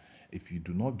September. If you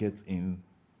do not get in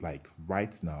like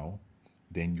right now,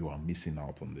 then you are missing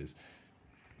out on this.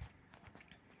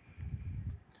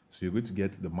 So you're going to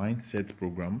get the mindset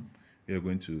program. You're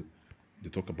going to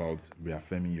talk about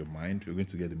reaffirming your mind. You're going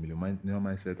to get the million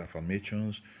mindset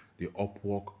affirmations, the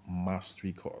Upwork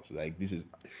mastery course. Like this is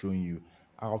showing you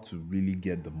how to really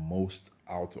get the most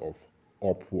out of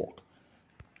Upwork.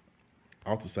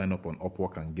 How to sign up on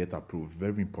Upwork and get approved.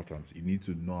 Very important. You need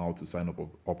to know how to sign up on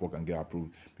Upwork and get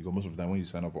approved, because most of the time when you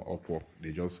sign up on Upwork,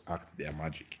 they just act their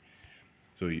magic.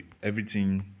 So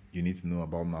everything you need to know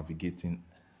about navigating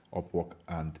Upwork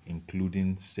and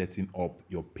including setting up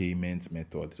your payment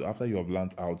method. So after you have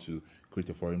learned how to create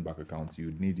a foreign bank account,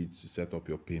 you need it to set up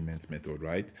your payment method,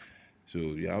 right? So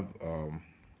you have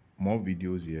more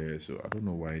videos here. So I don't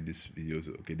know why this video is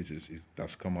okay. This is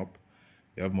that's come up.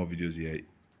 You have more videos here.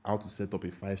 How to set up a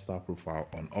 5-star profile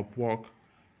on Upwork.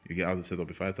 You get how to set up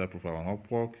a 5-star profile on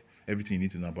Upwork. everything you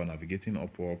need to know about navigating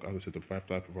Upwork, how to set up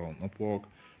 5-star profile on Upwork,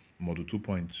 module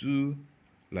 2.2,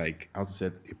 like how to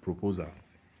set a proposal,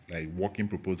 like working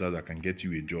proposal that can get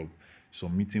you a job,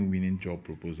 submitting winning job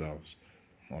proposals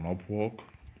on Upwork,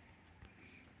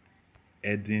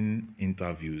 heading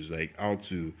interviews, like how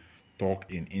to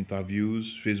talk in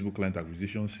interviews, Facebook client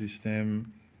acquisition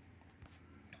system,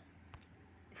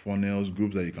 funnels,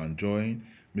 groups that you can join,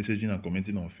 messaging and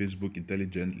commenting on Facebook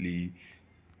intelligently,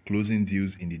 closing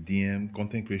deals in the DM,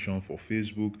 content creation for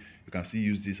Facebook. You can still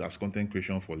use this as content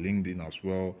creation for LinkedIn as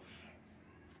well.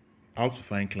 How to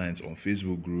find clients on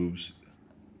Facebook groups,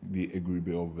 the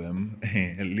agreement of them,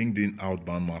 LinkedIn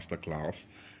outbound masterclass,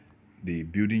 the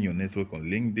building your network on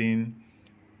LinkedIn,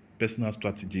 personal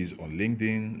strategies on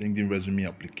LinkedIn, LinkedIn resume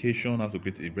application, how to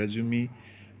create a resume,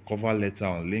 cover letter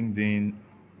on LinkedIn,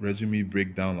 resume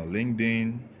breakdown on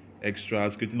LinkedIn,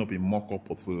 extras, creating up a mock-up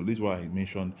portfolio. This is what I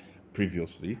mentioned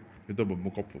previously. Create up a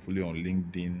mock-up portfolio on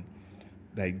LinkedIn.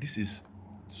 Like, this is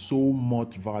so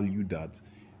much value that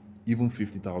even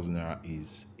 50,000 naira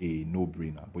is a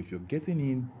no-brainer. But if you're getting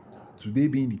in today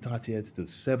being the 30th to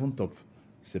 7th of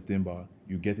September,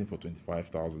 you get in for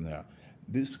 25,000 naira.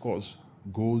 This course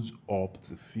goes up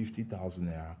to 50,000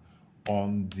 naira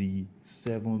on the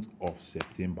 7th of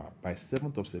September. By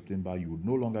 7th of September, you would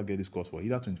no longer get this course for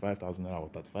either 25,000 naira or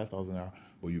 35,000 naira,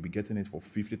 but you'll be getting it for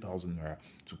 50,000 naira.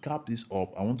 To cap this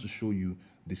up, I want to show you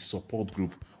the support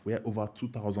group where over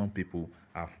 2,000 people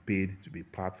have paid to be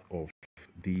part of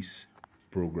this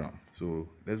program. So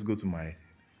let's go to my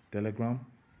Telegram.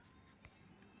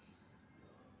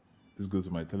 Let's go to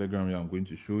my Telegram here. I'm going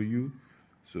to show you.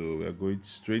 So we're going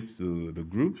straight to the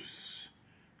groups.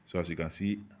 So as you can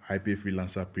see, I Pay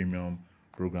Freelancer Premium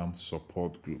Program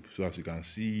Support Group. So as you can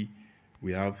see,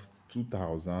 we have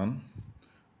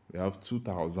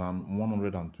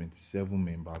 2,127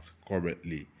 members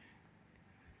currently.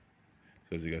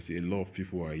 So as you can see, a lot of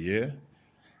people are here.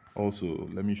 Also,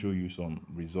 let me show you some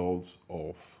results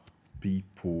of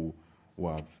people who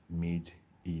have made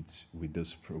it with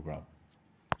this program.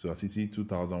 So as you see,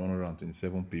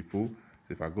 2,127 people.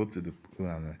 So if I go to the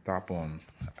and I tap on,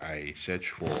 I search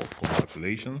for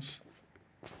congratulations.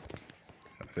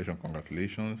 I search on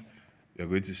congratulations. You're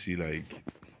going to see like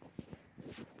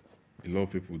a lot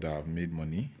of people that have made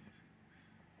money.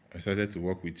 I started to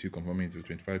work with you, confirming to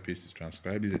 25 pages to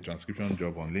transcribe. This is a transcription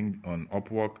job on LinkedIn, on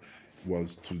Upwork.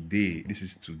 Was today. This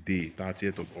is today,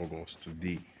 30th of August,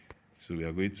 today. So we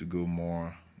are going to go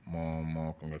more.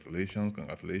 Congratulations.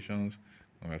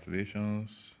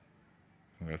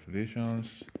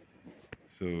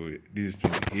 So this is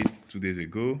 28, 2 days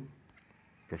ago.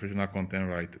 Professional content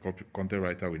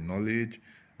writer with knowledge.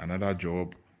 Another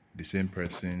job, the same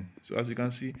person. So as you can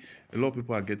see, a lot of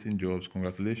people are getting jobs.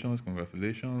 Congratulations.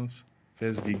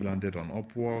 First gig landed on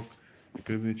Upwork.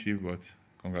 Privilege, but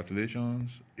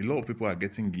congratulations. A lot of people are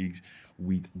getting gigs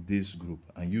with this group,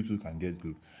 and you too can get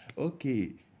group.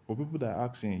 Okay, for people that are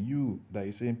asking, you that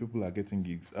is saying people are getting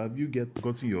gigs, have you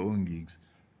gotten your own gigs?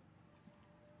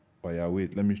 Oh yeah,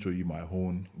 wait, let me show you my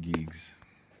own gigs.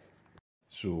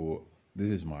 So this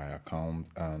is my account,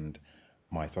 and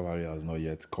my salary has not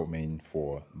yet come in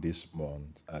for this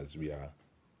month, as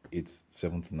it's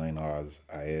 7 to 9 hours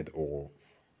ahead of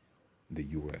the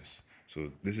US.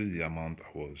 So this is the amount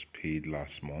I was paid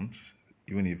last month.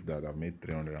 Even if that I've made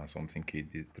 300 and something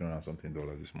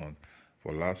dollars this month.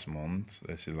 For last month,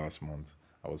 let's say last month,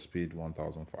 I was paid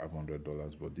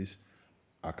 $1,500, but this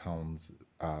account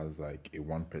has like a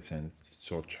 1%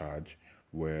 surcharge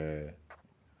where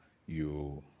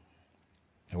you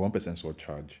a 1%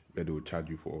 surcharge where they will charge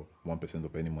you for 1%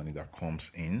 of any money that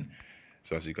comes in.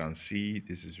 So as you can see,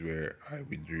 this is where I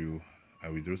withdrew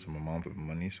some amount of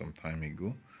money some time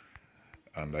ago,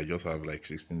 and I just have like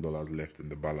 $16 left in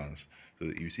the balance. So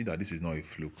you see that this is not a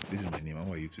fluke. This is my name.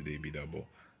 How are you today, Bidabo?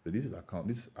 So this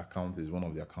account is one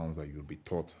of the accounts that you'll be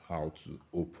taught how to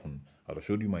open. I'll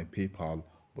show you my PayPal,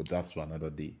 but that's for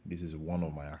another day. This is one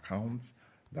of my accounts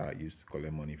that I used to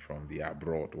collect money from the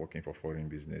abroad working for foreign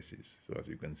businesses. So as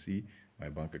you can see, my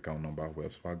bank account number,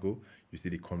 Wells Fargo. You see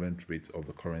the current rate of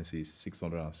the currency is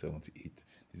 678.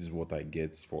 This is what I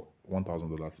get for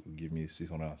 $1,000 will give me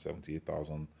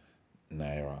 678,000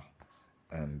 naira.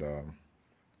 And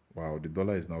wow, the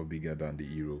dollar is now bigger than the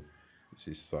euro. This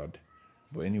is sad,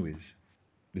 but anyways,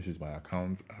 this is my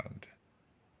account, and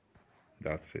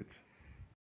that's it.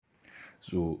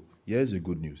 So here's the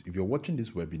good news. If you're watching this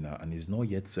webinar and it's not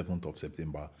yet 7th of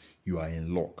September, you are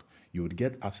in luck. You would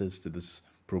get access to this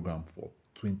program for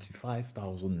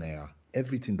 25,000 naira,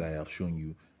 everything that I have shown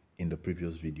you in the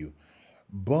previous video.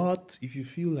 But if you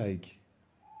feel like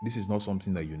this is not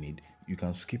something that you need, you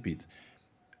can skip it.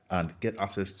 and get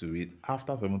access to it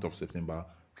after 7th of September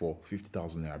for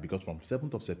 50,000 naira, because from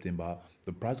 7th of September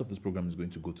the price of this program is going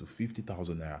to go to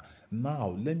 50,000 naira.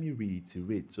 Now let me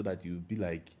reiterate so that you'll be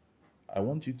like, I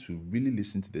want you to really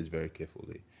listen to this very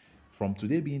carefully. From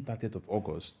today being 30th of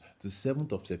August to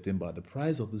 7th of September, the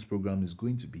price of this program is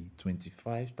going to be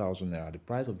 25,000 naira. The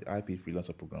price of the iPaid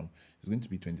Freelancer program is going to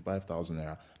be 25,000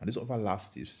 naira. And this offer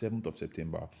lasts till 7th of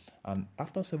September. And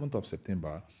after 7th of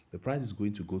September, the price is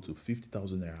going to go to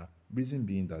 50,000 naira. Reason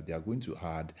being that we're going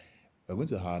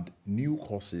to add new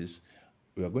courses.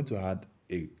 We are going to add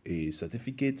a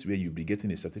certificate where you'll be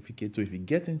getting a certificate. So if you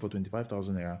get in for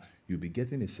 25,000 naira, you'll be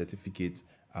getting a certificate,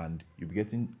 and you'll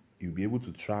be able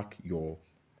to track your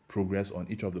progress on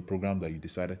each of the programs that you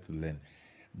decided to learn.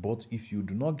 But if you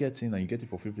do not get in and you get it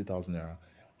for 50,000 naira,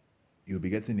 you'll be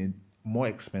getting it more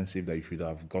expensive than you should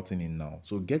have gotten in now.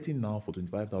 So get in now for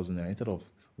 25,000 naira instead of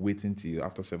waiting till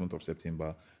after 7th of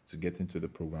September to get into the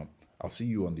program. I'll see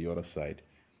you on the other side.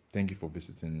 Thank you for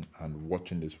visiting and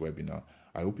watching this webinar.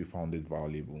 I hope you found it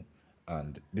valuable.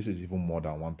 And this is even more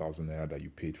than 1,000 naira that you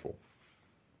paid for.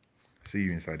 See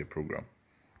you inside the program.